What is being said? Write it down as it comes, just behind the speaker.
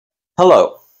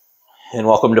Hello, and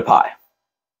welcome to P.I.E.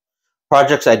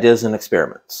 Projects, Ideas, and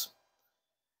Experiments.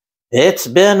 It's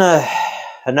been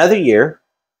another year,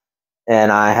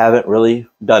 and I haven't really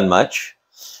done much.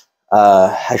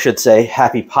 I should say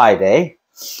Happy P.I.E Day.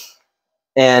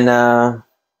 And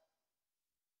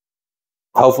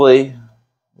hopefully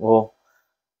I'll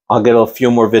get a few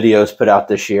more videos put out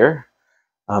this year.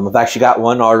 I've actually got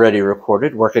one already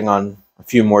recorded, working on a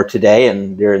few more today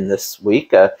and during this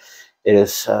week. It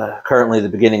is currently the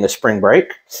beginning of spring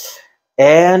break,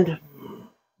 and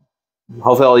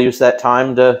hopefully I'll use that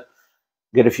time to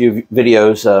get a few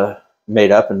videos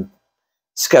made up and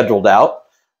scheduled out.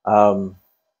 I'm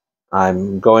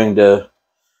going to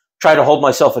try to hold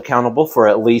myself accountable for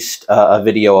at least a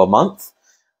video a month.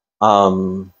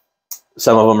 Some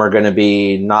of them are going to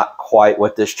be not quite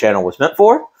what this channel was meant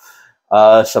for.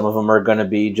 Some of them are going to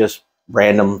be just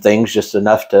random things, just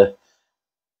enough to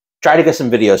try to get some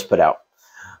videos put out.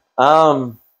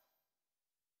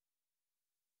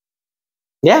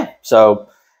 Yeah, so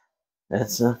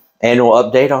that's an annual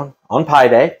update on P.I.E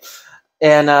Day.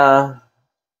 And I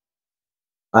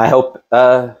hope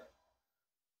I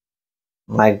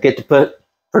get to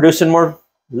producing more.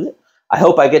 I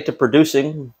hope I get to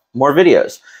producing more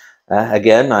videos.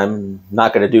 Again, I'm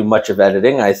not going to do much of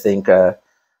editing. I think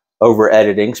over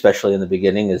editing, especially in the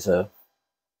beginning, is I'd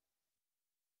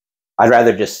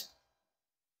rather just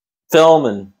film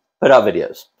and put out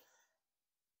videos,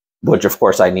 which of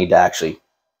course I need to actually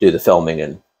do the filming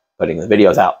and putting the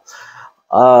videos out.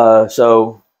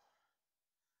 So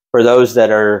for those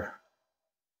that are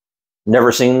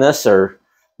never seen this or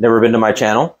never been to my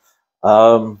channel,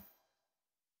 well,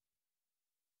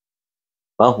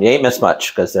 you ain't missed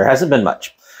much, because there hasn't been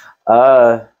much.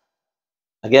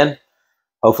 Again,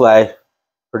 hopefully I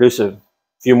produce a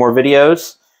few more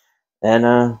videos,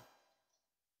 and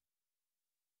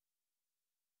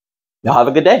y'all have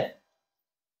a good day.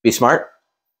 Be smart,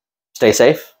 stay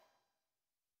safe,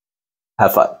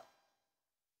 have fun.